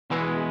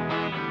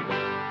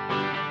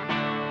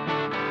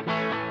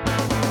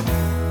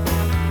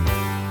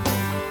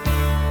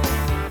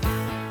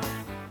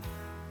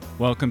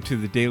Welcome to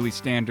the Daily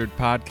Standard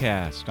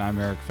Podcast. I'm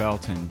Eric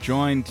Felton,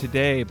 joined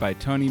today by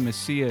Tony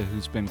Messia,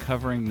 who's been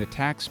covering the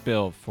tax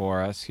bill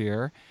for us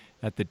here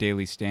at the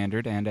Daily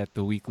Standard and at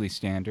the Weekly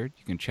Standard.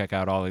 You can check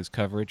out all his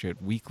coverage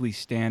at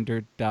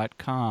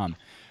weeklystandard.com.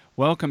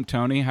 Welcome,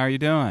 Tony. How are you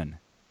doing?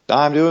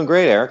 I'm doing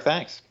great, Eric.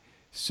 Thanks.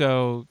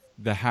 So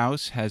the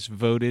House has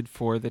voted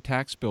for the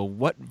tax bill.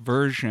 What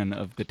version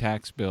of the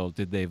tax bill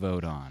did they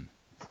vote on?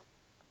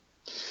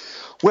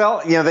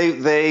 Well,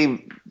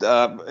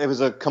 it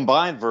was a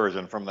combined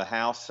version from the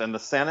House and the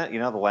Senate.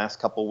 The last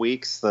couple of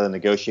weeks, the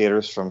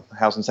negotiators from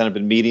House and Senate have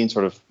been meeting,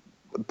 sort of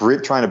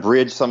trying to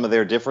bridge some of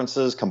their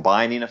differences,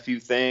 combining a few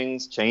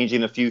things,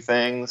 changing a few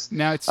things.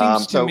 Now, it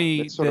seems to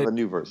me it's sort of a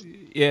new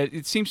version. Yeah,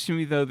 it seems to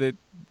me, though, that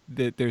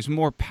there's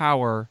more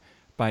power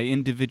by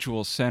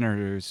individual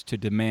senators to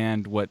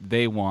demand what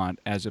they want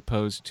as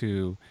opposed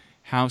to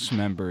House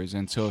members.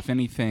 And so, if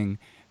anything,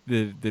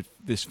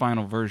 this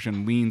final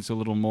version leans a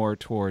little more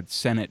towards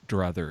Senate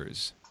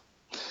druthers.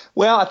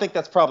 Well, I think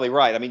that's probably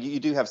right. I mean, you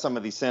do have some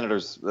of these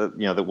senators,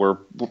 that were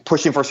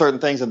pushing for certain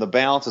things, and the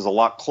balance is a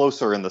lot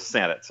closer in the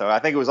Senate. So I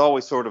think it was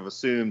always sort of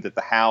assumed that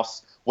the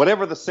House,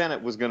 whatever the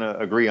Senate was going to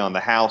agree on, the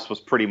House was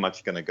pretty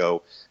much going to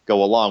go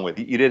along with.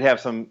 You did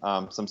have some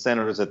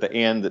senators at the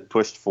end that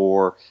pushed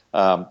for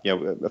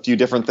a few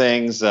different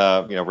things,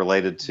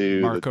 related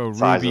to Marco the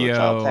size Rubio of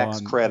the child tax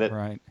credit,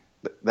 right.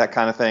 That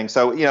kind of thing.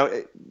 So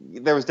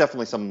there was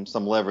definitely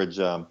some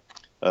leverage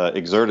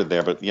exerted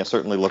there, but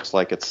certainly looks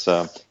like it's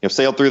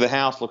sailed through the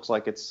House. Looks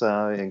like it's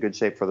in good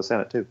shape for the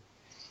Senate too.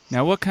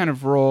 Now, what kind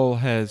of role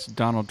has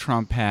Donald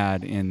Trump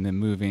had in the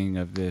moving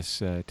of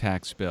this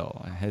tax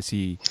bill? Has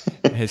he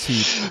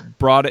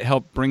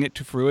helped bring it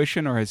to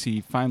fruition, or has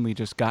he finally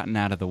just gotten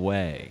out of the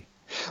way?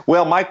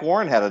 Well, Mike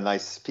Warren had a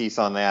nice piece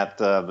on that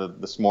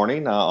this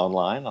morning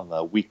online on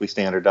the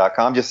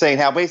weeklystandard.com, just saying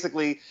how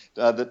basically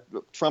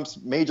Trump's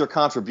major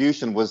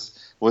contribution was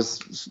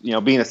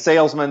being a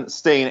salesman,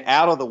 staying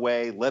out of the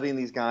way, letting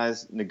these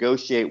guys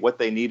negotiate what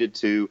they needed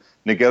to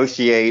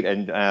negotiate,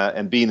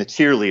 and being the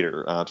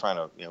cheerleader, trying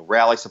to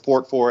rally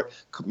support for it,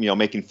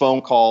 making phone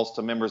calls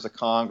to members of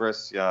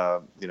Congress,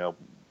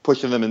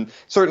 pushing them in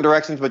certain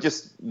directions, but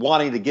just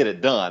wanting to get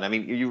it done. I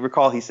mean, you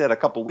recall he said a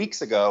couple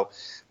weeks ago,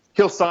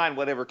 he'll sign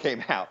whatever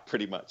came out,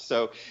 pretty much.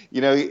 So, he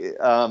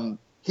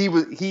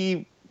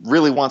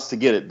really wants to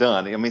get it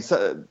done. I mean,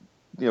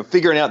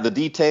 figuring out the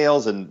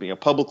details and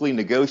publicly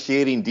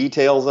negotiating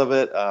details of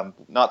it,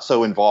 not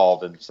so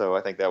involved. And so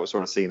I think that was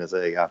sort of seen as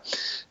a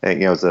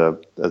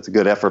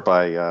good effort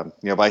by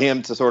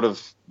him to sort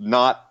of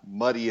not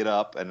muddy it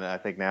up. And I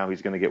think now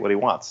he's going to get what he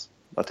wants,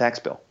 a tax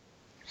bill.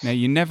 Now,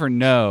 you never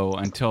know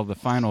until the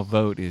final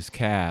vote is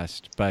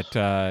cast, but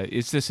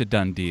is this a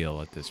done deal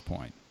at this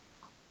point?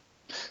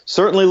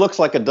 Certainly looks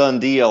like a done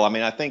deal. I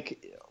mean, I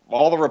think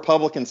all the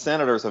Republican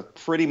senators have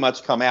pretty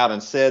much come out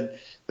and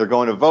said they're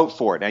going to vote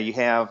for it. Now, you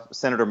have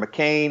Senator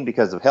McCain,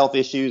 because of health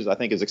issues, I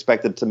think is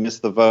expected to miss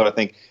the vote. I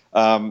think,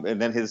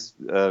 and then his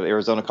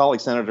Arizona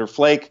colleague, Senator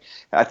Flake,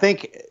 I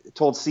think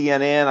told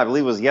CNN, I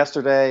believe it was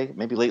yesterday,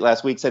 maybe late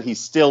last week, said he's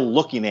still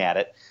looking at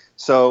it.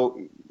 So,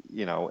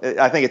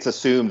 I think it's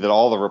assumed that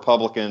all the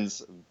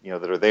Republicans,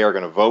 that are there are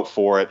going to vote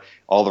for it.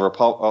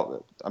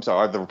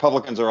 The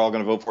Republicans are all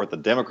going to vote for it. The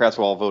Democrats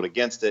will all vote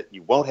against it.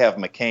 You won't have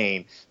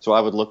McCain. So I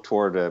would look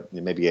toward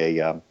maybe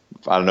I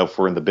don't know if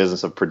we're in the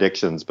business of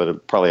predictions,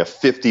 but probably a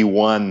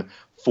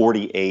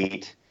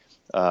 51-48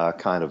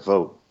 kind of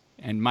vote.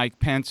 And Mike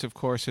Pence, of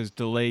course, has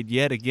delayed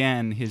yet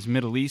again his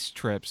Middle East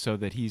trip so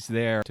that he's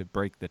there to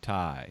break the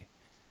tie.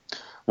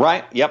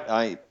 Right.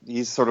 Yep.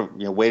 He's sort of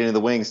waiting in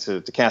the wings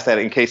to cast that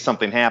in case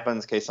something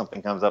happens, in case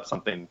something comes up,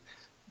 something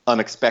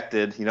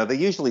unexpected. They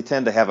usually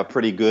tend to have a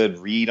pretty good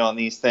read on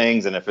these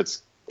things, and if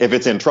it's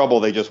in trouble,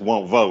 they just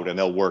won't vote and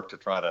they'll work to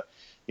try to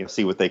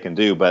see what they can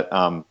do. But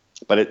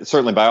it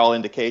certainly, by all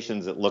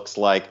indications, it looks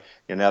like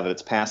now that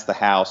it's passed the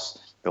House,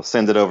 they'll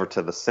send it over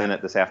to the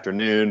Senate this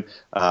afternoon.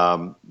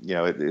 We're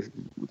going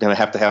to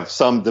have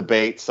some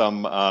debate,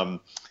 some I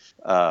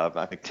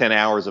think 10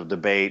 hours of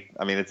debate.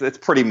 I mean, it's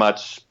pretty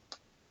much.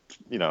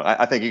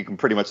 I think you can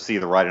pretty much see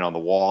the writing on the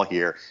wall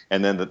here,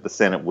 and then the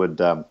Senate would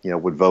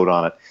vote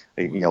on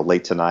it,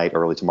 late tonight,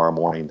 early tomorrow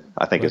morning.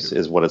 I think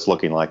is what it's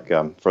looking like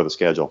for the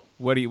schedule.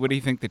 What do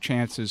you think the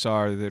chances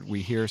are that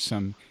we hear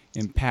some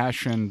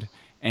impassioned,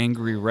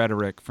 angry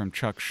rhetoric from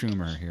Chuck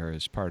Schumer here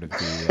as part of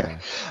the?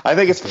 I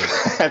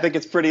think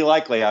it's pretty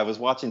likely. I was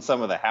watching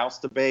some of the House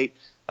debate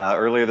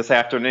earlier this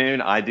afternoon.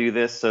 I do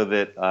this so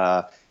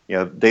that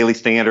Daily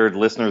Standard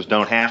listeners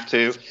don't have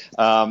to,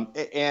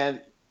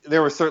 and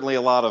there was certainly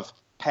a lot of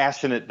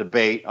passionate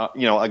debate,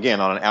 again,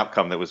 on an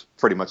outcome that was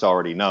pretty much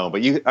already known.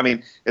 But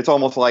it's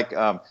almost like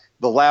the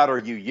louder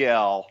you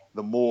yell,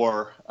 the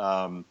more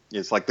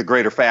it's like the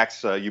greater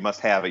facts you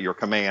must have at your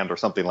command or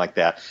something like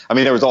that. I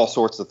mean, there was all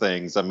sorts of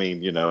things. I mean,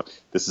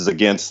 this is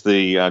against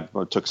I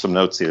took some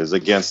notes here. It's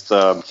against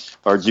our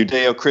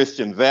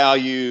Judeo-Christian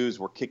values.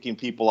 We're kicking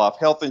people off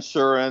health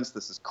insurance.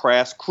 This is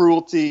crass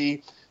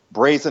cruelty,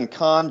 brazen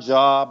con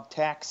job,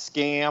 tax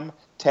scam,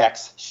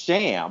 tax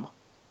sham,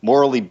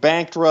 morally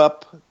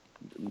bankrupt,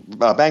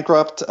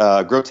 bankrupt,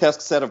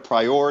 grotesque set of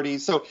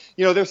priorities. So,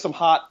 there's some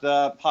hot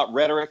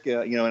rhetoric,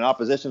 in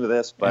opposition to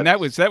this. But and that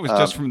was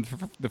just from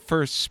the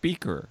first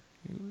speaker.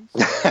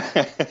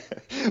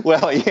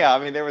 Well, yeah, I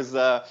mean, there was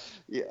a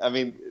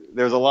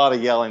lot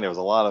of yelling. There was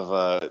a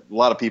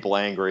lot of people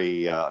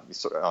angry on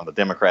the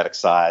Democratic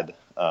side.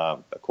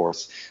 Of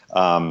course,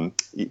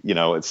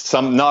 it's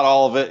not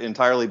all of it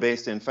entirely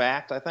based in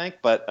fact, I think,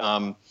 but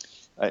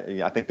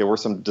I think there were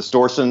some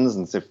distortions,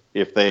 and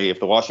if the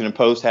Washington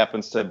Post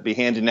happens to be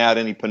handing out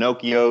any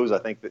Pinocchios, I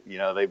think that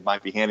they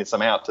might be handing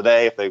some out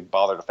today if they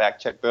bother to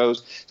fact check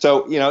those.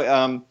 So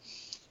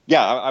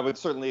I would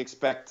certainly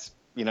expect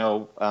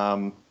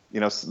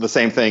the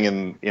same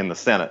thing in the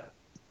Senate.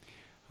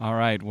 All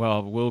right.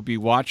 Well, we'll be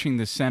watching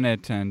the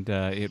Senate, and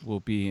it will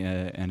be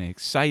an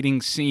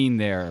exciting scene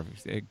there.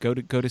 Go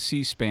to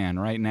C-SPAN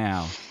right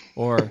now,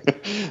 or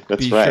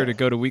sure to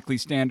go to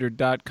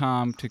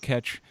weeklystandard.com to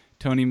catch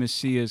Tony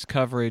Messia's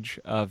coverage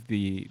of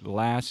the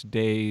last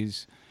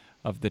days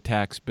of the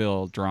tax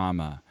bill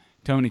drama.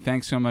 Tony,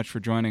 thanks so much for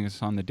joining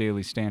us on the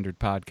Daily Standard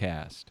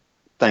podcast.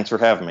 Thanks for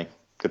having me.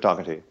 Good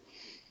talking to you.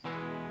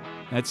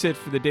 That's it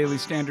for the Daily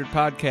Standard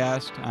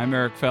podcast. I'm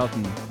Eric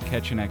Felton.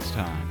 Catch you next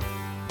time.